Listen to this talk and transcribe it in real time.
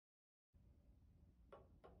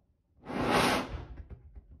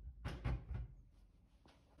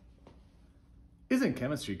Isn't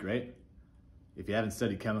chemistry great? If you haven't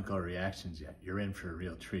studied chemical reactions yet, you're in for a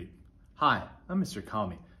real treat. Hi, I'm Mr.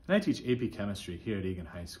 Calmy, and I teach AP Chemistry here at Egan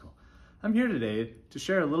High School. I'm here today to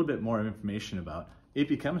share a little bit more information about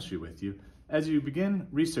AP Chemistry with you as you begin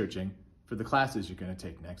researching for the classes you're going to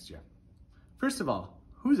take next year. First of all,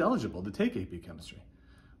 who's eligible to take AP Chemistry?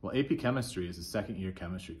 Well, AP Chemistry is a second-year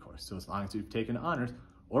chemistry course, so as long as you've taken honors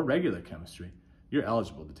or regular chemistry, you're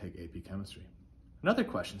eligible to take AP Chemistry. Another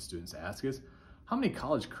question students ask is, how many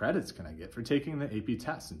college credits can I get for taking the AP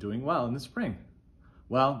test and doing well in the spring?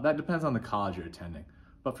 Well, that depends on the college you're attending,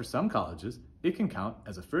 but for some colleges, it can count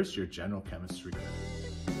as a first-year general chemistry credit.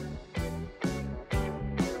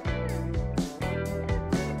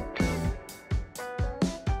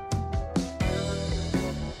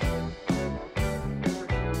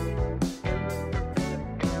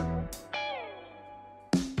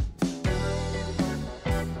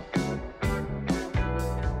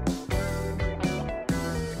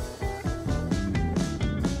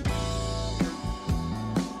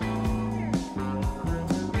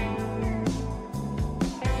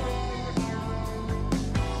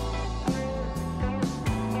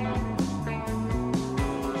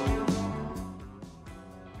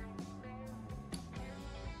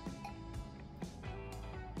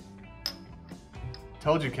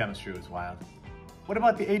 Told you chemistry was wild. What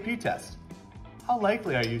about the AP test? How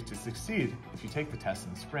likely are you to succeed if you take the test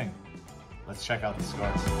in the spring? Let's check out the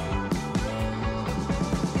scores.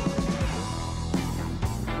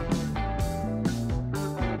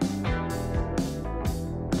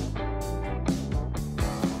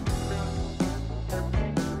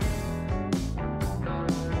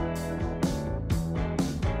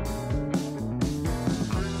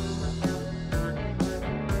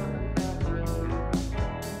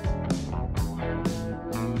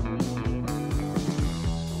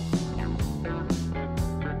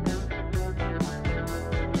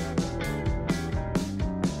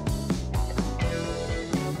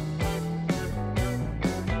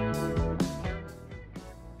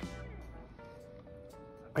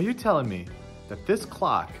 Are you telling me that this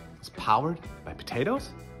clock is powered by potatoes?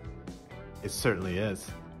 It certainly is.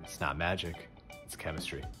 It's not magic, it's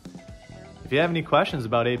chemistry. If you have any questions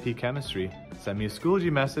about AP Chemistry, send me a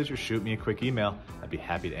Schoology message or shoot me a quick email. I'd be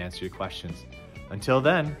happy to answer your questions. Until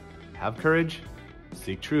then, have courage,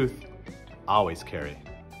 seek truth, always carry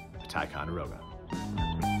a Ticonderoga.